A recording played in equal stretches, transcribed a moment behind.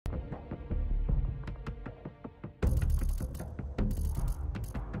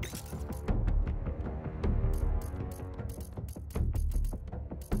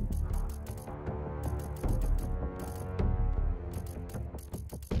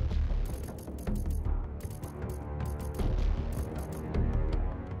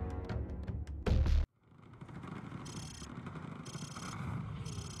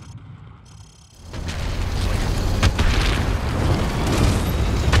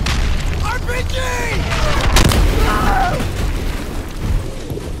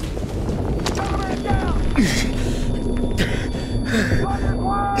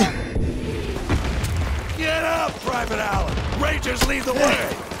Get up, Private Allen! Rangers lead the way!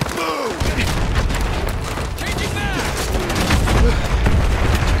 Move! Changing back!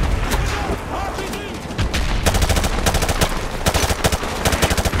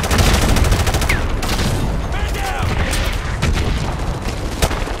 Man down!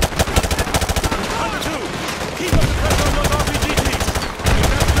 #2, keep up the pressure on those RPG teams. If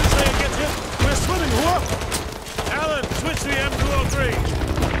that Bridge gets hit, we're swimming, whoop! Allen, switch to the M203.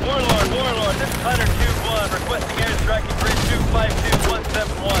 Warlord, this is 102-1, requesting air striking bridge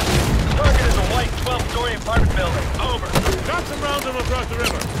 252171. Target is a white 12-story apartment building. Over. Got some rounds of them across the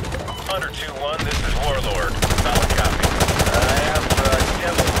river. 102-1, this is Warlord. Solid copy. I have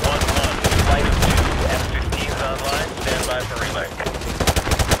Devil 1-1, flight of 2 F-15s online. Stand by for relay.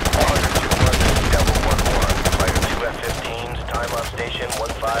 102-1, this is Devil 1-1, flight of 2 F-15s, time on station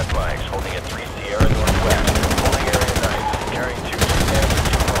 15 mics, holding at 3 Sierra Northwest. Holding area 9, carrying 2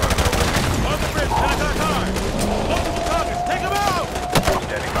 on the bridge, 10 o'clock hard. Multiple targets, take them out!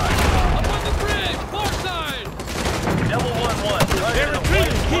 Standing by. Up on the bridge, far side! Devil 1-1, They're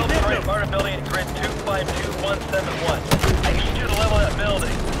retreating, keep hitting them! Apartment building at grid 252171. I need you to level that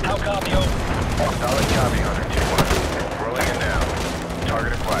building. How copy over? Solid copy, 102-1. Rolling in now.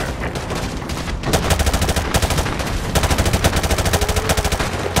 Target acquired.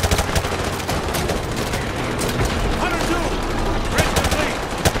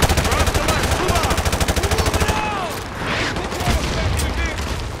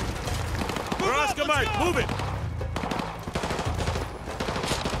 Move it!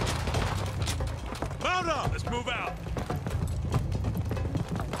 Mount up! Let's move out!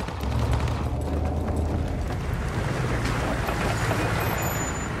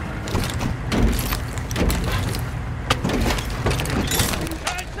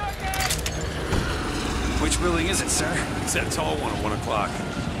 Which building is it, sir? It's that tall one at 1 o'clock.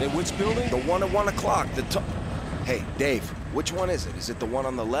 Hey, which building? The one at 1 o'clock. Hey, Dave, which one is it? Is it the one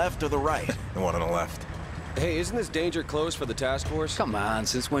on the left or the right? The one on the left. Hey, isn't this danger close for the task force? Come on,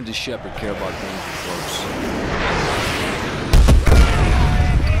 since when does Shepard care about danger close?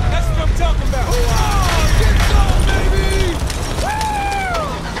 That's what I'm talking about! Get going, baby!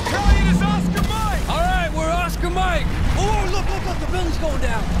 Woo! Carrying is Oscar Mike! All right, we're Oscar Mike! Oh, look, the building's going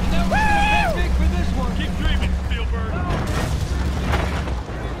down! Now we're gonna pay big for this one! Keep dreaming, Steelbird.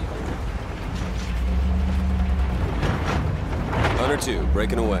 Hunter 2,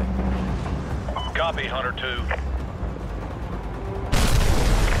 breaking away. Copy, Hunter 2.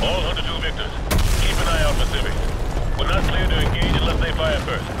 All 102 victors, keep an eye out for civvies. We're not clear to engage unless they fire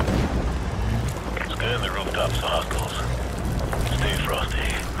first. Scan the rooftops for hostiles. Stay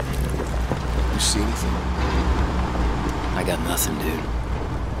frosty. You see anything? I got nothing, dude.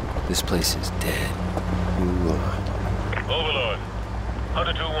 This place is dead. Overlord,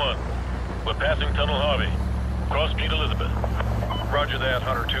 Hunter 2-1. We're passing Tunnel Harvey. Cross Street Elizabeth. Roger that,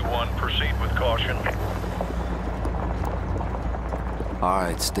 Hunter 2-1. Proceed with caution. All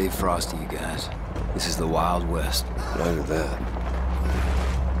right, stay frosty, you guys. This is the Wild West. Roger that.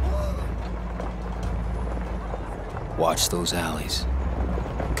 Watch those alleys.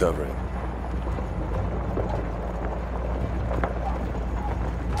 Covering.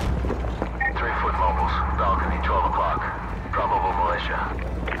 Mobiles, balcony, 12 o'clock. Probable militia.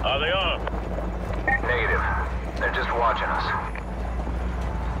 Are they armed? Negative. They're just watching us.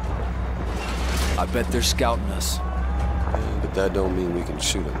 I bet they're scouting us. Yeah, but that don't mean we can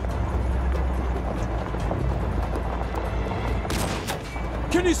shoot them.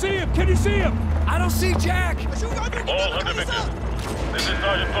 Can you see him? Can you see him? I don't see Jack! All 100 victors. This is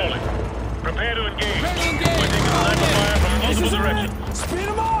Sergeant Foley. Prepare to engage. Ready to engage. We're taking sniper fire from multiple directions. Speed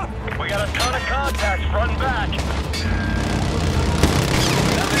him up! We got a ton of contacts front and back.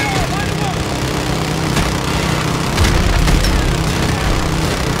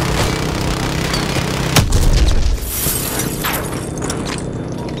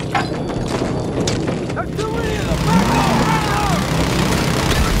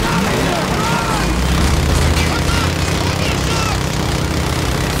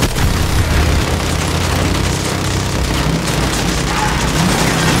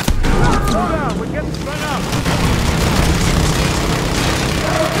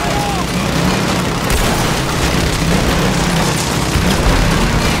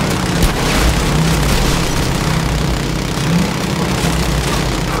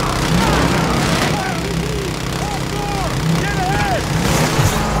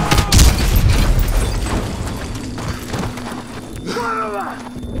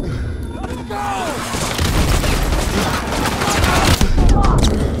 Get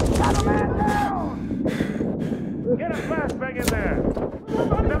a flashbang in there!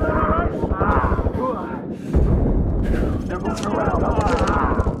 Everyone all right? They're moving around.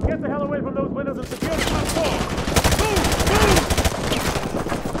 Get the hell away from those windows and secure the top floor! Move! Move!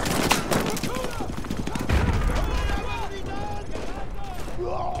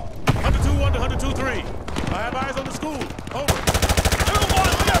 102-1 to 102-3. I have eyes on the school. Over. 2-1,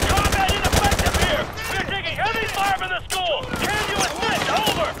 we are combat ineffective here! We are taking heavy fire from the school! Can you assist?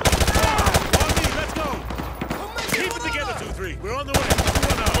 Over! On me, let's go! Keep it together, 2-3. We're on the way.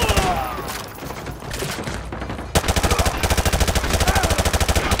 2-1 out.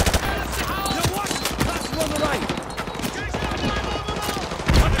 You're watching! Class on the right!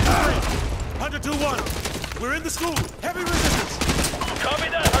 102-1. We're in the school. Heavy resistance. Copy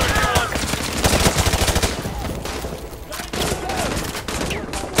that, 101.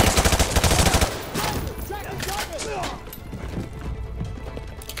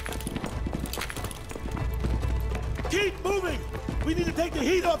 Keep moving! We need to take the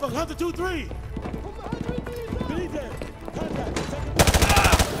heat off of 102-3. Beneath there. Contact. Second block.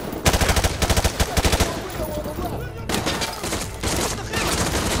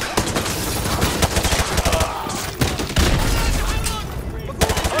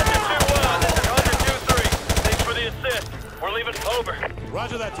 We're leaving. Over.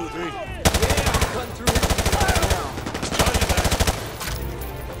 Roger that, 2-3. Yeah, I'm cutting through his right now. Roger that.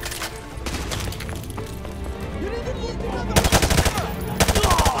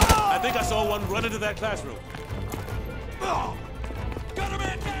 I think I saw one run into that classroom. Got him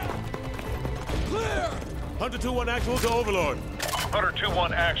in now! Clear! 102-1 actual to Overlord.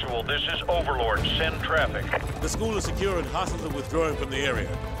 102-1 actual. This is Overlord. Send traffic. The school is secure and hostiles are withdrawing from the area.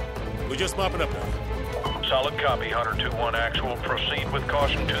 We're just mopping up now. Solid copy. 102-1 actual. Proceed with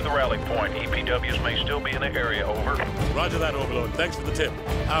caution to the rally point. EPWs may still be in the area. Over. Roger that, Overlord. Thanks for the tip.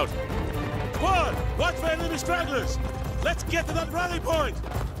 Out. Squad, watch for enemy stragglers. Let's get to that rally point.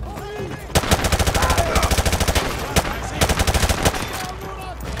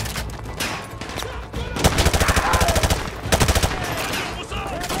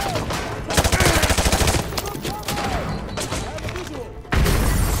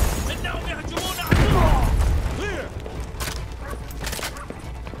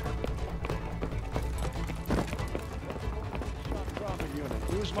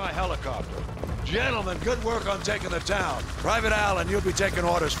 Use my helicopter. Gentlemen, good work on taking the town. Private Allen, you'll be taking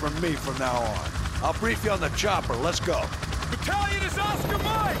orders from me from now on. I'll brief you on the chopper. Let's go. Battalion is Oscar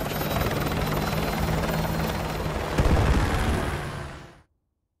Mike!